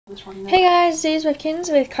Hey guys, today's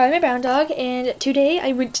Webkins with Carly my brown dog, and today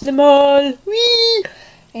I went to the mall. Whee!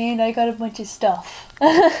 And I got a bunch of stuff.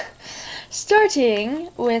 Starting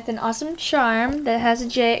with an awesome charm that has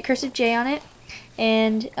a cursive J on it,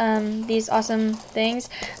 and these awesome things.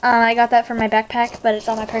 I got that from my backpack, but it's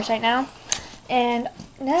on my purse right now. And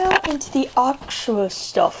now into the actual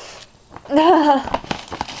stuff.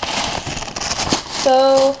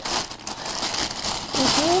 So,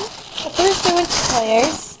 first I went to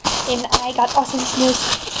Claire's. And I got awesome new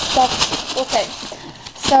stuff. Okay,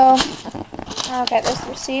 so there's the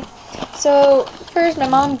receipt. So first, my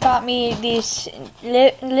mom got me these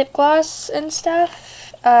lip gloss and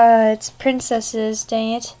stuff. It's princesses.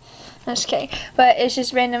 Dang it! I'm just kidding. But it's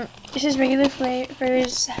just random. It's just regular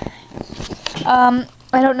flavors. I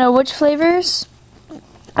don't know which flavors.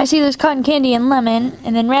 I see there's cotton candy and lemon,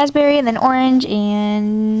 and then raspberry, and then orange,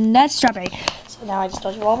 and that's strawberry. So now I just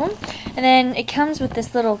told you all of them. And then it comes with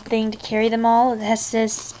this little thing to carry them all. It has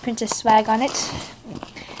this Princess Swag on it.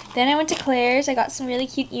 Then I went to Claire's. I got some really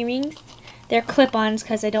cute earrings. They're clip-ons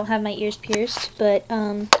because I don't have my ears pierced. But,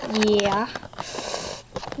 yeah.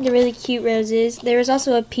 They're really cute roses. There was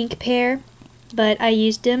also a pink pair, but I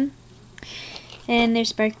used them. And they're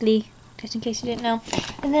sparkly, just in case you didn't know.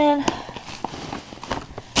 And then...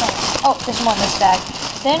 Oh, there's more in this bag.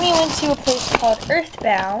 Then we went to a place called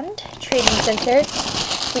Earthbound Trading Center.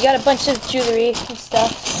 We got a bunch of jewelry and stuff.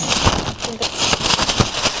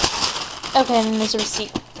 Okay, and there's a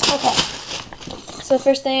receipt. Okay. So the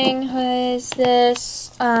first thing was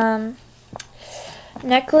this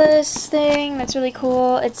necklace thing. That's really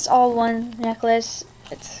cool. It's all one necklace.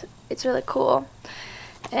 It's really cool.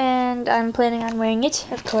 And I'm planning on wearing it,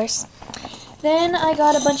 of course. Then I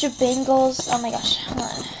got a bunch of bangles. Oh my gosh, hold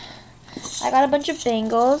on. I got a bunch of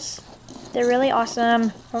bangles. They're really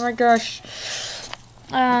awesome. Oh my gosh.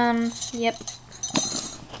 Yep.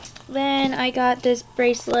 Then I got this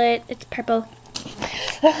bracelet. It's purple.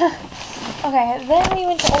 Okay, then we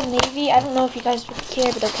went to Old Navy. I don't know if you guys would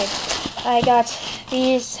care, but okay. I got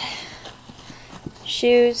these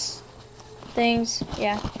shoes things.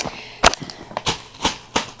 Yeah.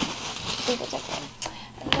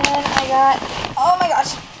 And then I got, oh my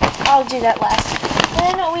gosh, I'll do that last.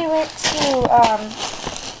 Then we went to,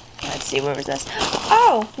 let's see, where was this?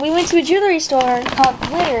 Oh, we went to a jewelry store called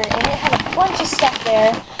Glitter, and it had a bunch of stuff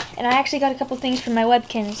there. And I actually got a couple things from my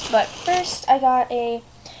Webkins. But first, I got a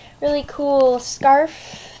really cool scarf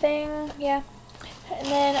thing, yeah. And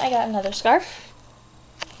then I got another scarf.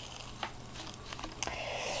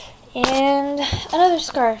 And another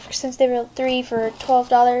scarf, since they were 3 for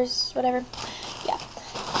 $12, whatever. Yeah.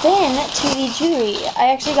 Then, to the jewelry.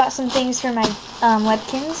 I actually got some things for my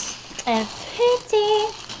Webkins. And pretty.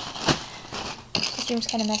 This room's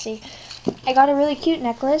kind of messy. I got a really cute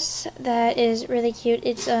necklace that is really cute.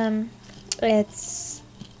 It's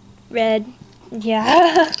red.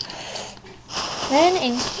 Yeah. Then,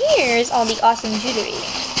 and here's all the awesome jewelry.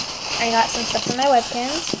 I got some stuff for my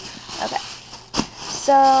Webkins. Okay.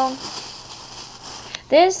 So,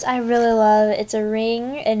 this I really love. It's a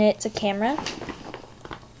ring and it's a camera.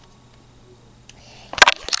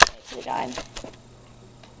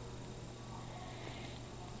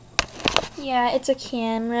 Yeah, it's a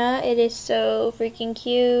camera. It is so freaking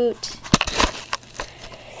cute.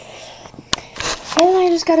 And I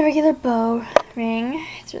just got a regular bow ring.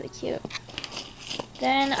 It's really cute.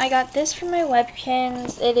 Then I got this from my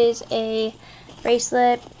Webkins. It is a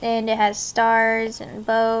bracelet and it has stars and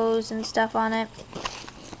bows and stuff on it.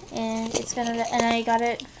 And I got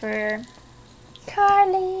it for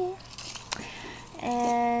Carly.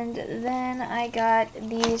 And then I got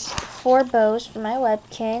these 4 bows for my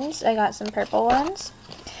Webkins. I got some purple ones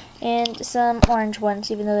and some orange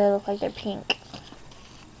ones, even though they look like they're pink.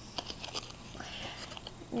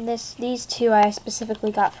 These 2 I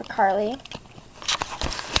specifically got for Carly.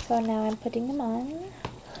 So now I'm putting them on.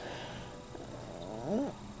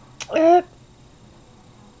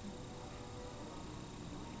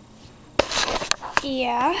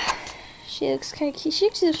 Yeah. She looks kind of cute. She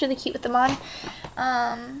actually looks really cute with them on.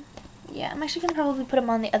 Yeah, I'm actually going to probably put them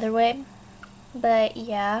on the other way. But,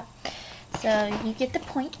 yeah. So, you get the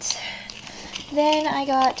point. Then, I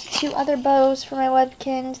got 2 other bows for my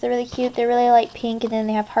Webkins. They're really cute. They're really light pink, and then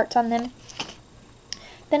they have hearts on them.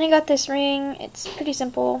 Then, I got this ring. It's pretty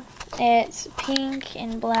simple. It's pink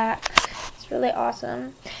and black. It's really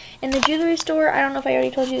awesome. In the jewelry store, I don't know if I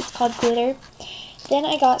already told you, it's called Glitter. Then,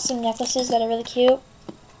 I got some necklaces that are really cute.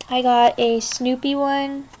 I got a Snoopy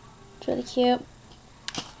one. It's really cute.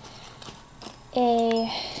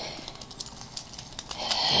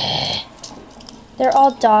 They're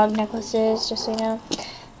all dog necklaces, just so you know.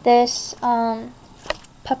 This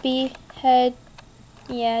puppy head.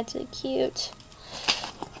 Yeah, it's really cute.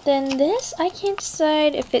 Then this, I can't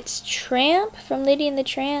decide if it's Tramp from Lady and the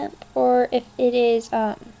Tramp or if it is,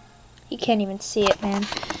 you can't even see it, man.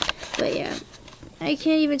 But yeah, I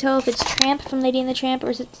can't even tell if it's Tramp from Lady and the Tramp or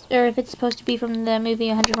if it's supposed to be from the movie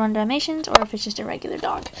 101 Dalmatians or if it's just a regular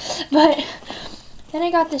dog. But then I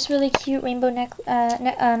got this really cute rainbow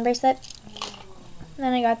bracelet. And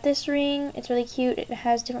then I got this ring. It's really cute. It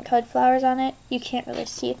has different colored flowers on it. You can't really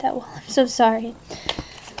see it that well. I'm so sorry.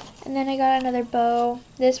 And then I got another bow.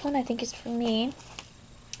 This one I think is for me.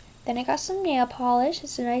 Then I got some nail polish.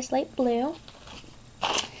 It's a nice light blue.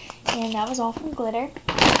 And that was all from Glitter.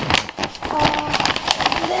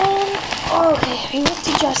 And then, okay, we went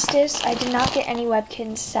to Justice. I did not get any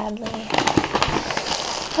Webkinz, sadly.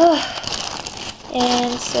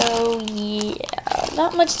 And so, yeah,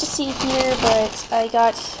 not much to see here, but I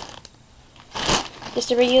got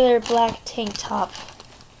just a regular black tank top.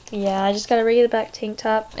 Yeah, I just got a regular black tank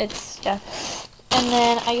top. It's, yeah. And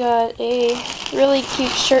then I got a really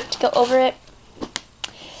cute shirt to go over it.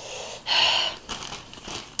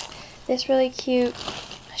 This really cute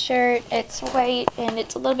shirt. It's white and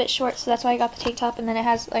it's a little bit short, so that's why I got the tank top. And then it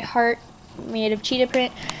has a heart made of cheetah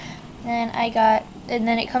print. And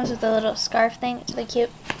then it comes with a little scarf thing. It's really cute.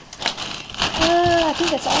 I think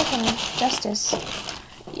that's all from Justice.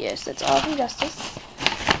 Yes, that's all from Justice.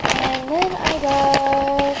 And then I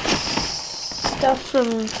got stuff from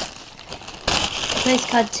a place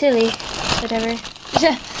called Tilly, whatever.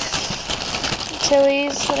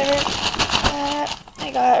 Tilly's, whatever.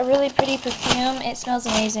 I got a really pretty perfume. It smells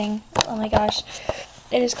amazing. Oh my gosh.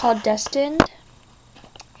 It is called Destined.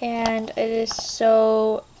 And it is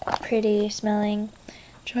so pretty smelling.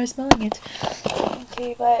 Try smelling it.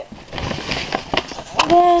 Okay, but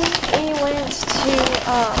then we went to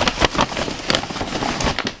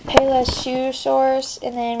Payless Shoe Source,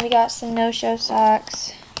 and then we got some no-show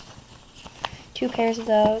socks. 2 pairs of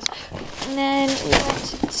those. And then we went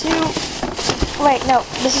to wait, no,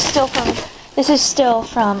 this is still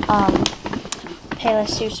from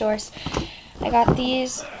Payless Shoe Source. I got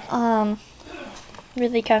these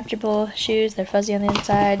really comfortable shoes. They're fuzzy on the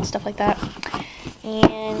inside, stuff like that.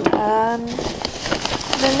 And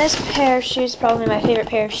then this pair of shoes is probably my favorite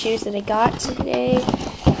pair of shoes that I got today.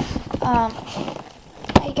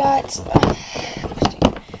 I got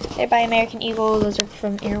they're by American Eagle. Those are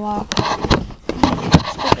from Airwalk.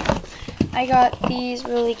 I got these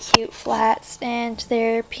really cute flats, and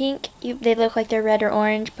they're pink. They look like they're red or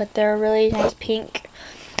orange, but they're a really nice pink,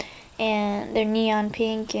 and they're neon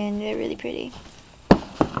pink, and they're really pretty.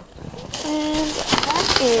 And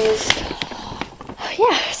that is,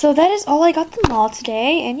 yeah, so that is all I got at the mall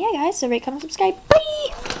today. And yeah, guys, so rate, comment, subscribe.